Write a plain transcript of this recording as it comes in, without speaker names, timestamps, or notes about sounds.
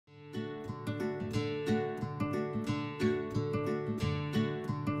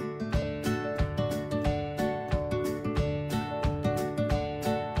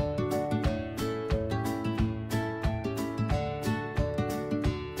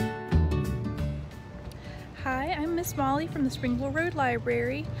I'm Miss Molly from the Springville Road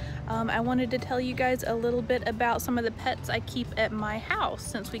Library. I wanted to tell you guys a little bit about some of the pets I keep at my house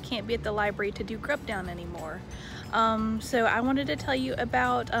since we can't be at the library to do Grubdown anymore. So I wanted to tell you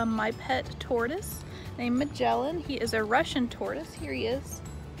about my pet tortoise named Magellan. He is a Russian tortoise. Here he is.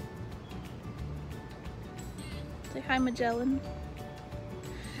 Say hi, Magellan.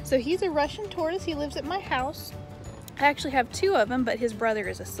 So he's a Russian tortoise. He lives at my house. I actually have two of them, but his brother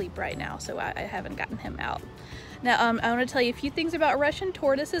is asleep right now, so I haven't gotten him out. Now, I want to tell you a few things about Russian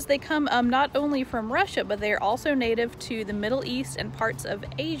tortoises. They come not only from Russia, but they're also native to the Middle East and parts of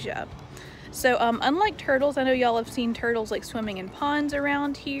Asia. So unlike turtles, I know y'all have seen turtles like swimming in ponds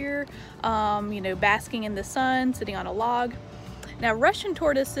around here, you know, basking in the sun, sitting on a log. Now, Russian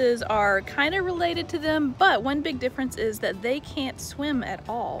tortoises are kind of related to them, but one big difference is that they can't swim at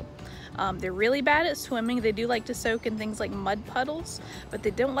all. They're really bad at swimming. They do like to soak in things like mud puddles, but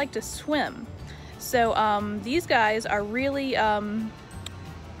they don't like to swim. So these guys are really only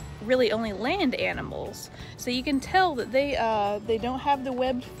land animals. So you can tell that they don't have the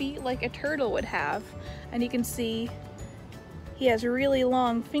webbed feet like a turtle would have. And you can see he has really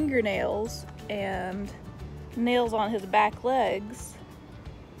long fingernails and nails on his back legs,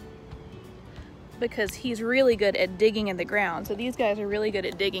 because he's really good at digging in the ground. So these guys are really good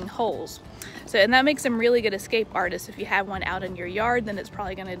at digging holes. So, and that makes them really good escape artists. If you have one out in your yard, then it's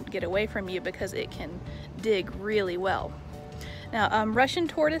probably gonna get away from you because it can dig really well. Now, Russian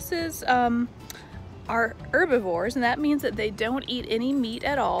tortoises are herbivores, and that means that they don't eat any meat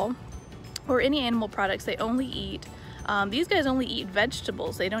at all or any animal products. They only eat these guys only eat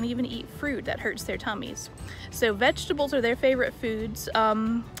vegetables. They don't even eat fruit. That hurts their tummies. So vegetables are their favorite foods.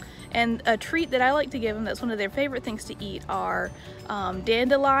 And a treat that I like to give them that's one of their favorite things to eat are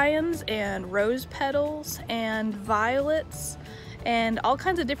dandelions and rose petals and violets and all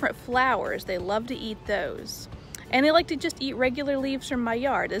kinds of different flowers. They love to eat those. And they like to just eat regular leaves from my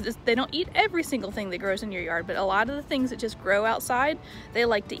yard. They don't eat every single thing that grows in your yard, but a lot of the things that just grow outside, they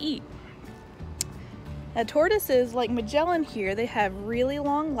like to eat. Now, tortoises like Magellan here, they have really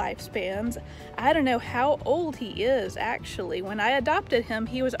long lifespans. I don't know how old he is actually. When I adopted him,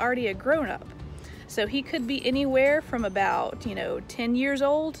 he was already a grown-up. So he could be anywhere from about, 10 years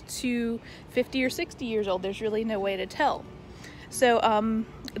old to 50 or 60 years old. There's really no way to tell. So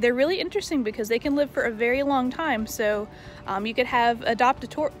they're really interesting because they can live for a very long time. So you could adopt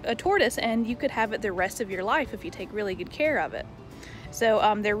a tortoise and you could have it the rest of your life if you take really good care of it.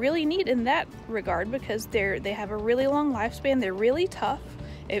 So they're really neat in that regard because they have a really long lifespan. They're really tough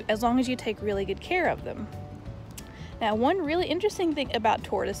as long as you take really good care of them. Now, one really interesting thing about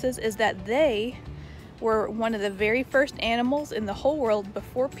tortoises is that they were one of the very first animals in the whole world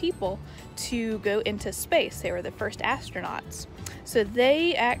before people to go into space. They were the first astronauts. So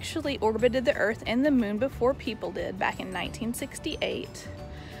they actually orbited the Earth and the Moon before people did back in 1968.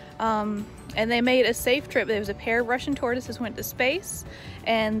 And they made a safe trip. There was a pair of Russian tortoises went to space,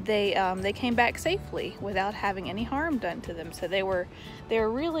 and they came back safely without having any harm done to them. So they were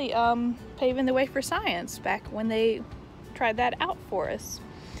really paving the way for science back when they tried that out for us.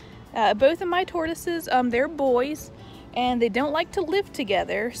 Both of my tortoises, they're boys, and they don't like to live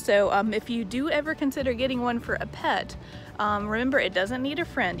together. So if you do ever consider getting one for a pet, remember, it doesn't need a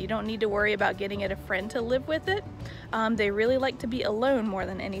friend. You don't need to worry about getting it a friend to live with it. They really like to be alone more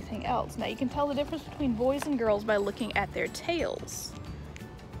than anything else. Now, you can tell the difference between boys and girls by looking at their tails.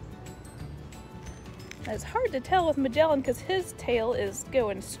 Now, it's hard to tell with Magellan because his tail is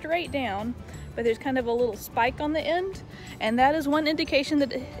going straight down, but there's kind of a little spike on the end, and that is one indication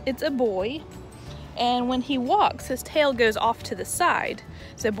that it's a boy. And when he walks, his tail goes off to the side.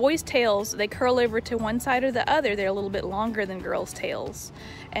 So boys' tails, they curl over to one side or the other. They're a little bit longer than girls' tails.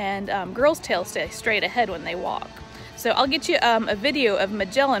 And girls' tails stay straight ahead when they walk. So I'll get you a video of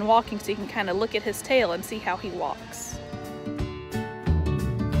Magellan walking so you can kind of look at his tail and see how he walks.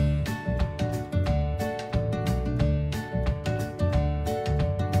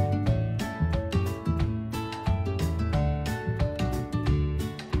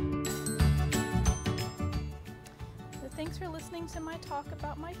 Thanks for listening to my talk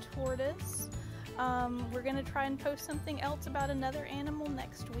about my tortoise. We're going to try and post something else about another animal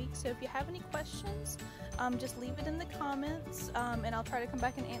next week. So if you have any questions, just leave it in the comments, and I'll try to come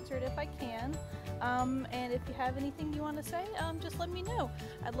back and answer it if I can. And if you have anything you want to say, just let me know.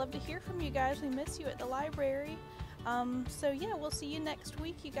 I'd love to hear from you guys. We miss you at the library. So yeah, we'll see you next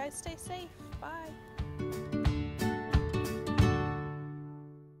week. You guys stay safe. Bye.